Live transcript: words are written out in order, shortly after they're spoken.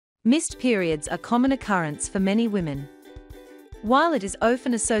Missed periods are a common occurrence for many women, while it is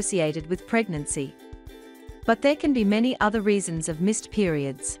often associated with pregnancy. But there can be many other reasons of missed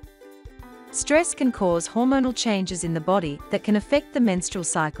periods. Stress can cause hormonal changes in the body that can affect the menstrual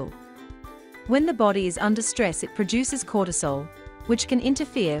cycle. When the body is under stress, it produces cortisol, which can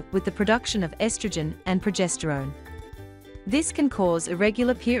interfere with the production of estrogen and progesterone. This can cause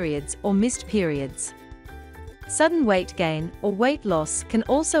irregular periods or missed periods. Sudden weight gain or weight loss can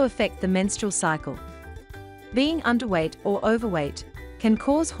also affect the menstrual cycle. Being underweight or overweight can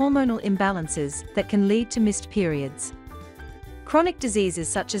cause hormonal imbalances that can lead to missed periods. Chronic diseases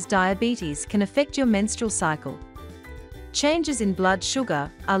such as diabetes can affect your menstrual cycle. Changes in blood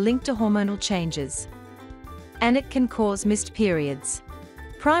sugar are linked to hormonal changes, and it can cause missed periods.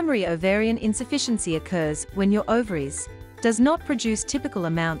 Primary ovarian insufficiency occurs when your ovaries does not produce typical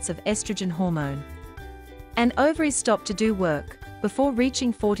amounts of estrogen hormone, and ovaries stop to do work before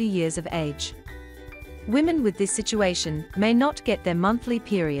reaching 40 years of age. Women with this situation may not get their monthly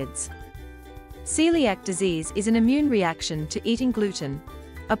periods. Celiac disease is an immune reaction to eating gluten,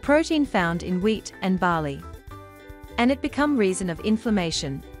 a protein found in wheat and barley, and it becomes reason of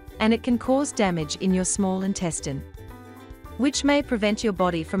inflammation, and it can cause damage in your small intestine, which may prevent your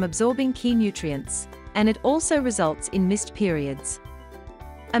body from absorbing key nutrients, and it also results in missed periods.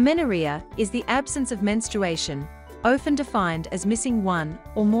 Amenorrhea is the absence of menstruation, often defined as missing one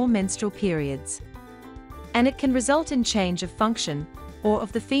or more menstrual periods, and it can result in change of function or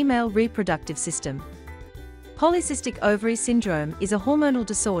of the female reproductive system. Polycystic ovary syndrome is a hormonal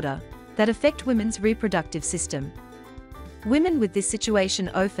disorder that affects women's reproductive system. Women with this situation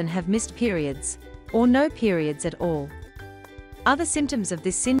often have missed periods or no periods at all. Other symptoms of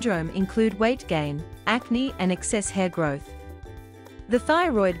this syndrome include weight gain, acne, and excess hair growth. The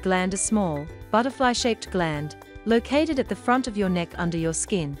thyroid gland, a small, butterfly-shaped gland, located at the front of your neck under your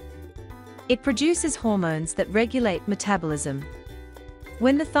skin. It produces hormones that regulate metabolism.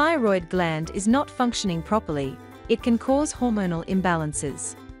 When the thyroid gland is not functioning properly, it can cause hormonal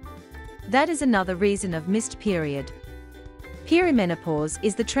imbalances. That is another reason of missed period. Perimenopause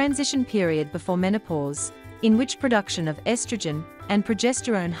is the transition period before menopause, in which production of estrogen and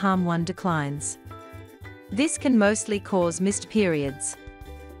progesterone hormone declines. This can mostly cause missed periods.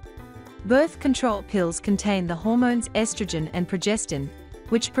 Birth control pills contain the hormones estrogen and progestin,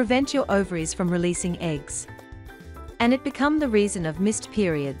 which prevent your ovaries from releasing eggs, and it becomes the reason of missed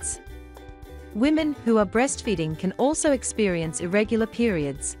periods. Women who are breastfeeding can also experience irregular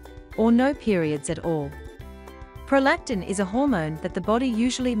periods or no periods at all. Prolactin is a hormone that the body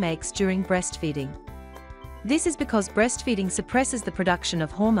usually makes during breastfeeding. This is because breastfeeding suppresses the production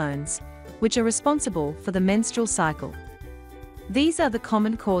of hormones, which are responsible for the menstrual cycle. These are the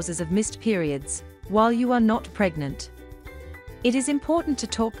common causes of missed periods while you are not pregnant. It is important to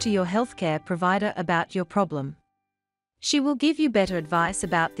talk to your healthcare provider about your problem. She will give you better advice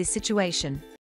about this situation.